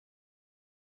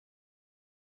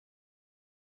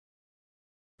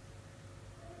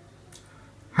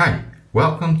Hi,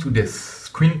 welcome to this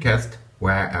screencast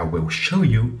where I will show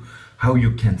you how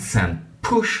you can send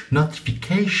push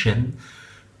notification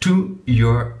to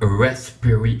your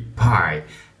Raspberry Pi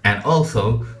and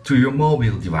also to your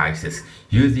mobile devices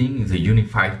using the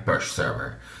unified push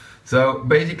server. So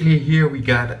basically here we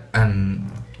got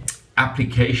an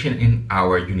application in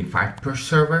our unified push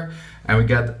server and we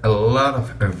got a lot of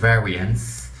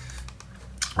variants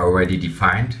already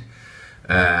defined.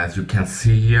 As you can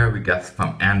see here, we got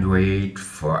from Android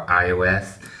for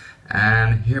iOS,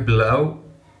 and here below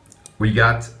we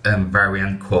got a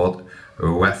variant called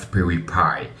Raspberry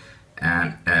Pi,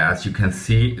 and as you can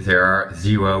see there are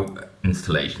 0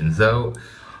 installations. So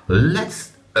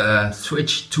let's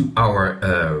switch to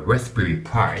our Raspberry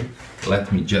Pi.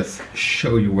 Let me just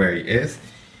show you where he is.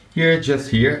 Here,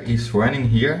 just here, he's running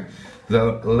here.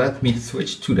 So let me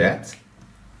switch to that,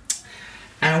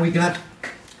 and we got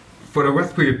for the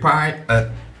Raspberry Pi a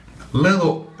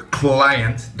little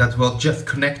client that will just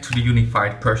connect to the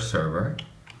unified push server.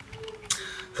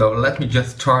 So let me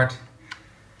just start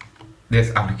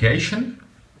this application,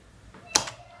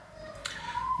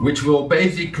 which will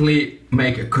basically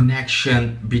make a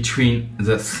connection between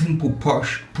the simple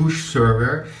push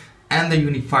server and the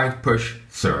unified push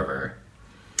server.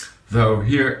 So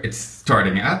here it's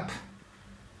starting up.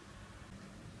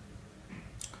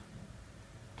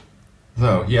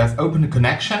 So he has opened the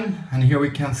connection, and here we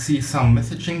can see some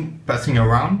messaging passing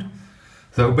around.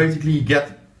 So basically you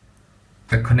get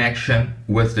a connection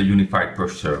with the unified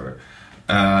push server.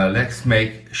 Let's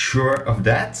make sure of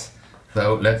that.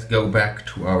 So let's go back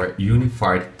to our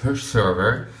unified push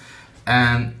server,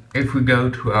 and if we go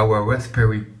to our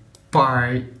Raspberry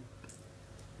Pi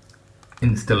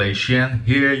installation,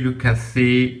 here you can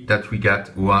see that we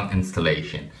got 1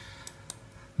 installation,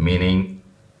 meaning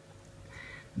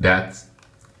that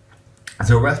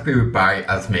the Raspberry Pi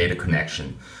has made a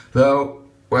connection. So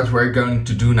what we're going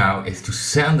to do now is to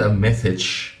send a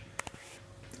message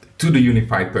to the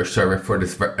unified push server for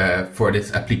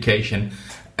this application,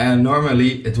 and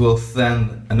normally it will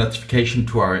send a notification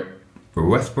to our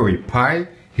Raspberry Pi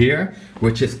here,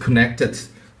 which is connected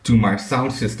to my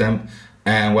sound system,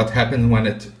 and what happens when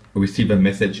it receives a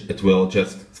message, it will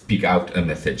just speak out a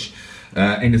message.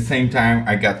 In the same time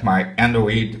I got my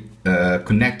Android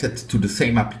connected to the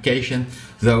same application,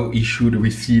 so it should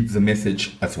receive the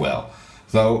message as well.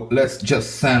 So let's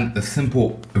just send a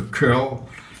simple curl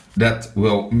that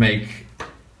will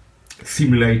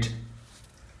simulate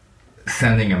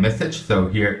sending a message. So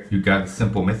here you got a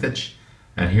simple message,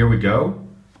 and here we go.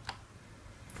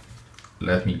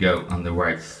 Let me go on the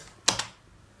right.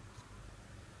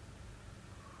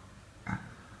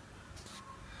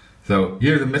 So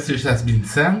here the message has been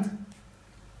sent,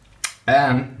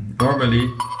 and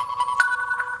normally,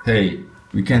 hey,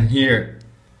 we can hear,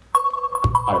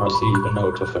 I received a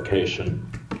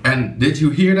notification. And did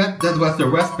you hear that? That was the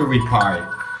Raspberry Pi.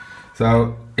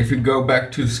 So if we go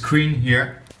back to the screen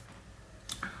here,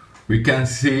 we can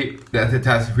see that it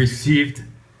has received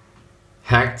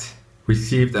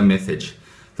a message.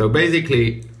 So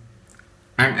basically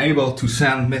I'm able to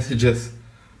send messages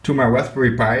to my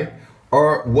Raspberry Pi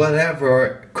or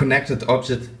whatever connected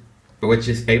object which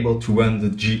is able to run the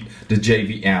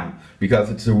JVM, because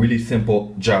it's a really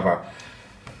simple Java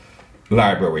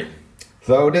library.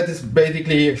 So that is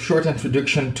basically a short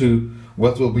introduction to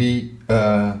what will be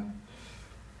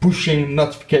pushing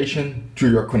notification to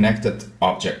your connected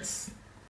objects.